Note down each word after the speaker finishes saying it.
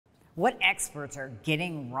what experts are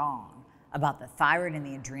getting wrong about the thyroid and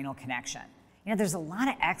the adrenal connection. You know, there's a lot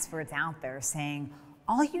of experts out there saying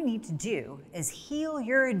all you need to do is heal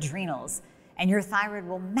your adrenals and your thyroid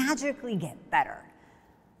will magically get better.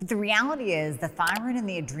 But the reality is the thyroid and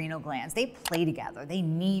the adrenal glands, they play together. They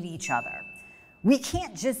need each other. We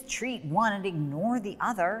can't just treat one and ignore the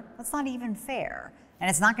other. That's not even fair, and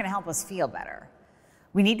it's not going to help us feel better.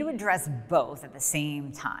 We need to address both at the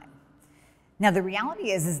same time. Now, the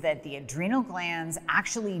reality is that the adrenal glands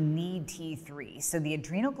actually need T3. So the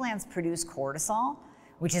adrenal glands produce cortisol,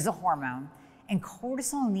 which is a hormone, and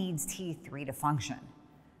cortisol needs T3 to function.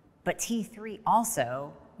 But T3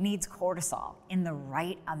 also needs cortisol in the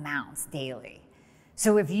right amounts daily.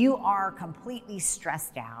 So if you are completely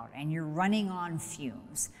stressed out and you're running on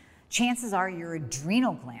fumes, chances are your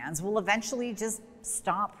adrenal glands will eventually just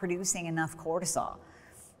stop producing enough cortisol.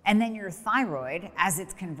 And then your thyroid, as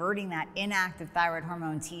it's converting that inactive thyroid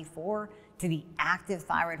hormone T4 to the active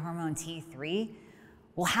thyroid hormone T3,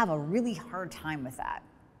 will have a really hard time with that.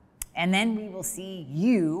 And then we will see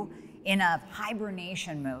you in a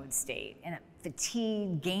hibernation mode state, in a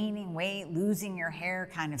fatigue, gaining weight, losing your hair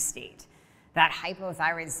kind of state, that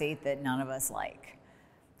hypothyroid state that none of us like.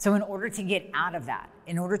 So in order to get out of that,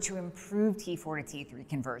 in order to improve T4 to T3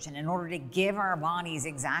 conversion, in order to give our bodies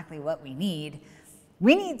exactly what we need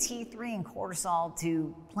T3 and cortisol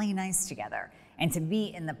to play nice together and to be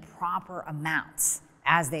in the proper amounts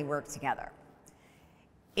as they work together.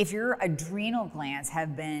 If your adrenal glands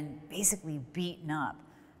have been basically beaten up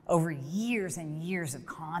over years and years of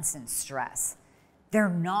constant stress, they're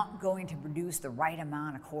not going to produce the right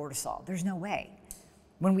amount of cortisol. There's no way.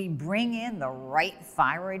 When we bring in the right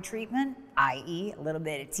thyroid treatment, i.e. a little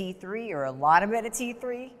bit of T3 or a lot of it of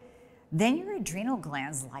T3, then your adrenal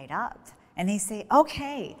glands light up. And they say,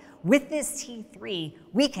 okay, with this T3,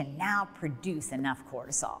 we can now produce enough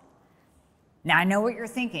cortisol. Now, I know what you're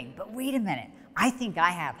thinking, but wait a minute. I think I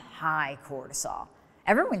have high cortisol.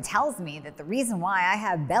 Everyone tells me that the reason why I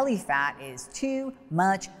have belly fat is too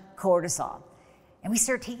much cortisol. And we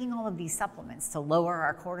start taking all of these supplements to lower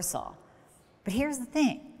our cortisol. But here's the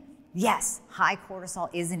thing. Yes, high cortisol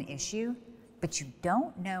is an issue, but you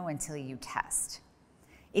don't know until you test.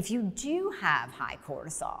 If you do have high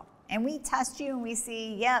cortisol, and we test you and we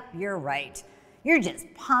see, yep, you're right. You're just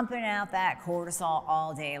pumping out that cortisol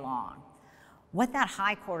all day long. What that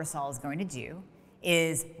high cortisol is going to do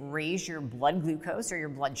is raise your blood glucose or your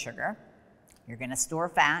blood sugar. You're going to store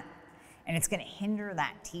fat, and it's going to hinder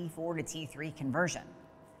that T4 to T3 conversion.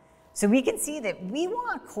 So we can see that we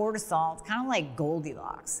want cortisol, it's kind of like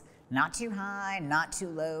Goldilocks. Not too high, not too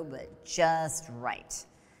low, but just right.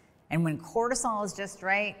 And when cortisol is just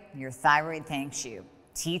right, your thyroid thanks you.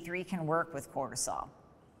 T3 can work with cortisol.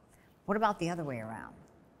 What about the other way around?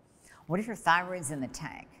 What if your thyroid's in the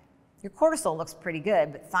tank? Your cortisol looks pretty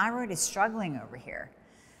good, but thyroid is struggling over here.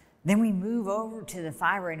 Then we move over to the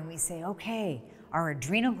thyroid and we say, okay, our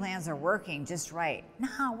adrenal glands are working just right.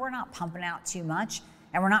 No, we're not pumping out too much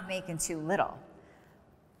and we're not making too little.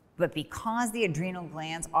 But because the adrenal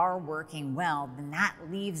glands are working well, then that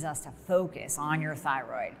leaves us to focus on your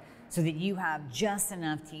thyroid, so that you have just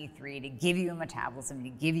enough T3 to give you a metabolism, to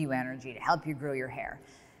give you energy, to help you grow your hair.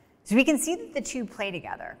 So we can see that the two play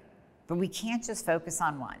together, but we can't just focus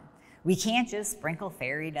on one. We can't just sprinkle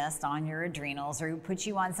fairy dust on your adrenals or put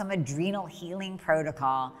you on some adrenal healing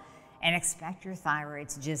protocol and expect your thyroid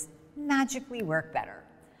to just magically work better.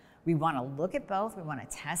 We want to look at both, we want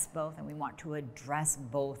to test both, and we want to address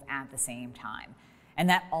both at the same time. And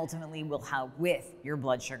that ultimately will help with your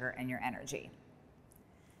blood sugar and your energy.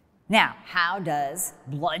 Now, how does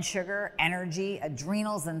blood sugar, energy,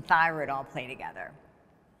 adrenals, and thyroid all play together?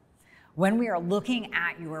 When we are looking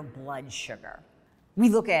at your blood sugar, we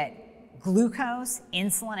look at glucose,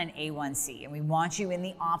 insulin, and A1C, and we want you in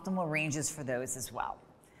the optimal ranges for those as well.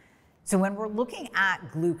 So when we're looking at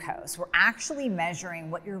glucose, we're actually measuring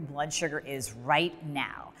what your blood sugar is right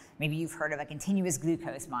now. Maybe you've heard of a continuous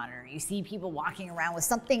glucose monitor. You see people walking around with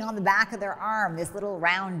something on the back of their arm, this little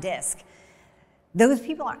round disc. Those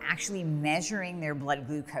people are actually measuring their blood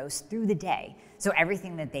glucose through the day. So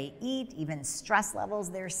everything that they eat, even stress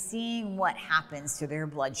levels, they're seeing what happens to their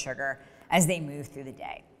blood sugar as they move through the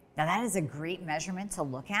day. Now that is a great measurement to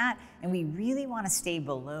look at, and we really want to stay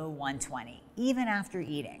below 120, even after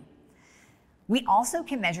eating. We also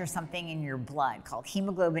can measure something in your blood called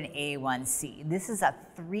hemoglobin A1C. This is a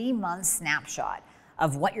 3-month snapshot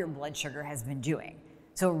of what your blood sugar has been doing.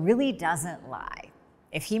 So it really doesn't lie.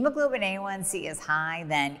 If hemoglobin A1C is high,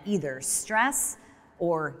 then either stress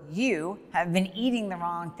or you have been eating the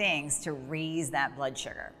wrong things to raise that blood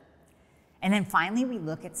sugar. And then finally, we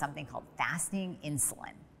look at something called fasting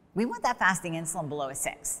insulin. We want that fasting insulin below a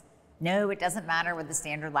 6. No, it doesn't matter what the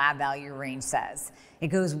standard lab value range says. It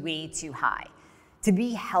goes way too high. To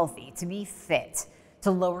be healthy, to be fit,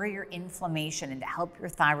 to lower your inflammation and to help your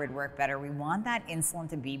thyroid work better, we want that insulin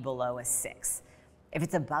to be below a 6. If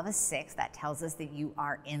it's above a 6, that tells us that you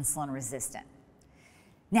are insulin resistant.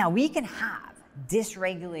 Now, we can have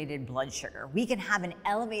dysregulated blood sugar. We can have an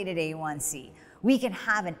elevated A1C. We can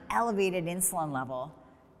have an elevated insulin level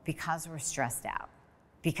because we're stressed out,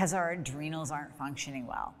 because our adrenals aren't functioning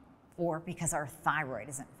well, or because our thyroid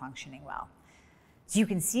isn't functioning well. So you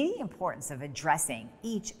can see the importance of addressing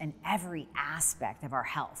each and every aspect of our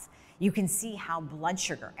health. You can see how blood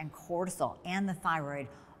sugar and cortisol and the thyroid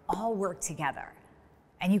all work together.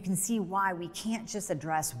 And you can see why we can't just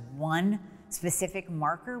address one specific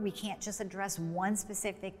marker. We can't just address one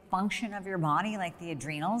specific function of your body, like the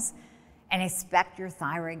adrenals, and expect your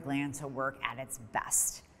thyroid gland to work at its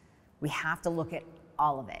best. We have to look at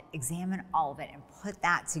all of it, examine all of it, and put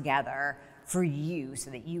that together for you so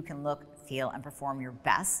that you can look, feel, and perform your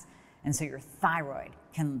best, and so your thyroid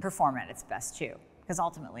can perform at its best too. Because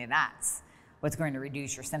ultimately that's what's going to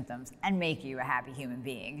reduce your symptoms and make you a happy human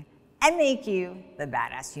being and make you the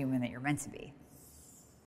badass human that you're meant to be.